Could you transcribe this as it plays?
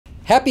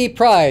Happy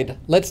Pride!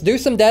 Let's do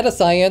some data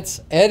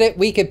science, edit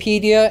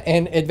Wikipedia,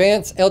 and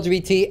advance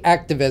LGBT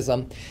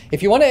activism.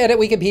 If you want to edit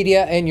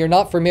Wikipedia and you're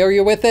not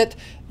familiar with it,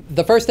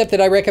 the first step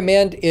that I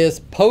recommend is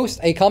post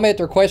a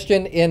comment or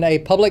question in a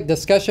public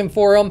discussion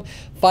forum,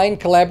 find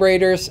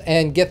collaborators,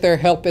 and get their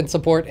help and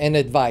support and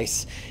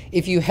advice.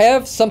 If you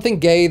have something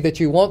gay that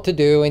you want to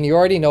do and you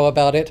already know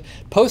about it,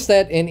 post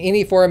that in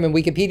any forum in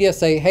Wikipedia.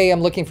 Say, hey, I'm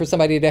looking for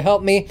somebody to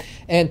help me,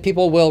 and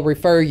people will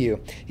refer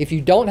you. If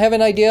you don't have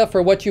an idea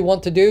for what you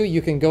want to do,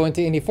 you can go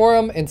into any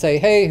forum and say,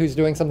 hey, who's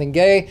doing something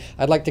gay?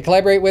 I'd like to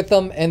collaborate with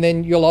them, and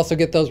then you'll also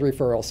get those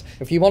referrals.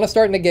 If you want to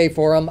start in a gay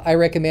forum, I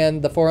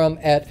recommend the forum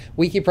at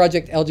Wiki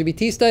Project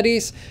LGBT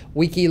Studies,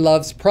 Wiki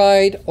Loves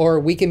Pride, or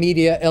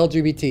Wikimedia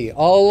LGBT,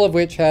 all of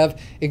which have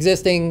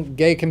existing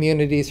gay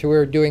communities who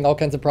are doing all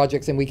kinds of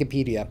projects in Wikipedia.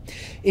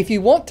 If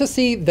you want to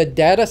see the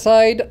data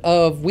side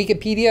of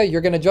Wikipedia,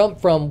 you're going to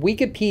jump from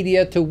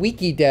Wikipedia to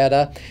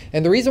Wikidata.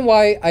 And the reason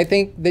why I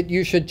think that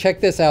you should check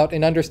this out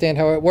and understand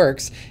how it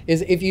works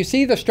is if you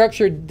see the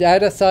structured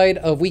data side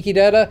of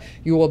Wikidata,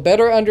 you will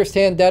better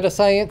understand data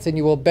science and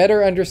you will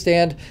better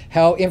understand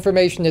how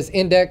information is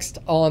indexed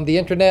on the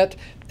internet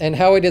and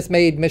how it is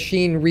made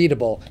machine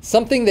readable.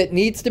 Something that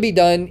needs to be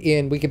done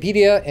in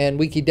Wikipedia and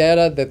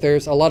Wikidata that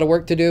there's a lot of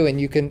work to do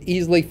and you can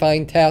easily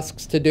find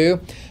tasks to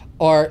do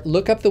are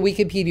look up the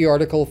Wikipedia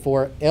article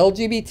for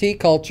LGBT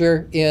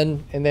culture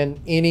in and then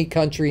any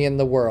country in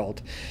the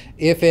world.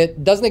 If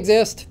it doesn't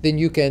exist, then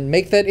you can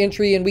make that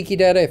entry in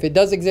Wikidata. If it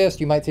does exist,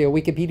 you might see a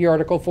Wikipedia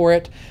article for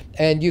it,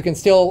 and you can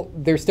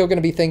there's still going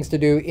to be things to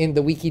do in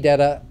the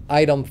Wikidata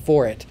item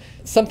for it.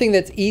 Something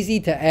that's easy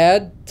to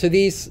add to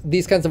these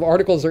kinds of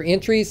articles or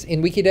entries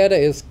in Wikidata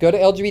is go to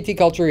LGBT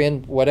culture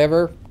in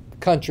whatever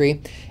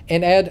country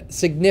and add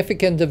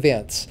significant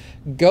events.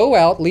 Go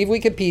out, leave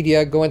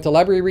Wikipedia, go into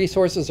library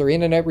resources or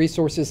internet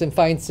resources and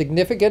find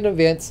significant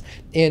events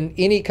in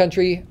any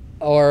country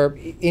or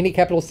any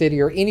capital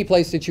city or any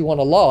place that you want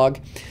to log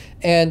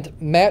and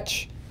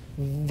match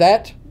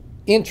that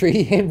entry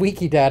in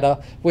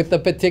Wikidata with the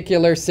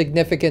particular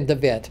significant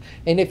event.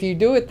 And if you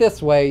do it this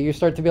way, you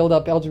start to build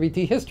up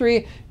LGBT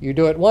history. You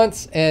do it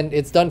once and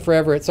it's done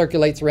forever. It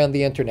circulates around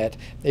the internet.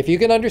 If you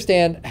can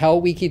understand how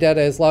Wikidata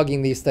is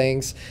logging these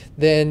things,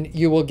 then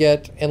you will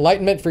get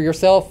enlightenment for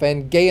yourself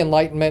and gay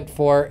enlightenment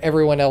for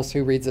everyone else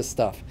who reads this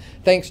stuff.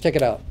 Thanks, check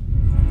it out.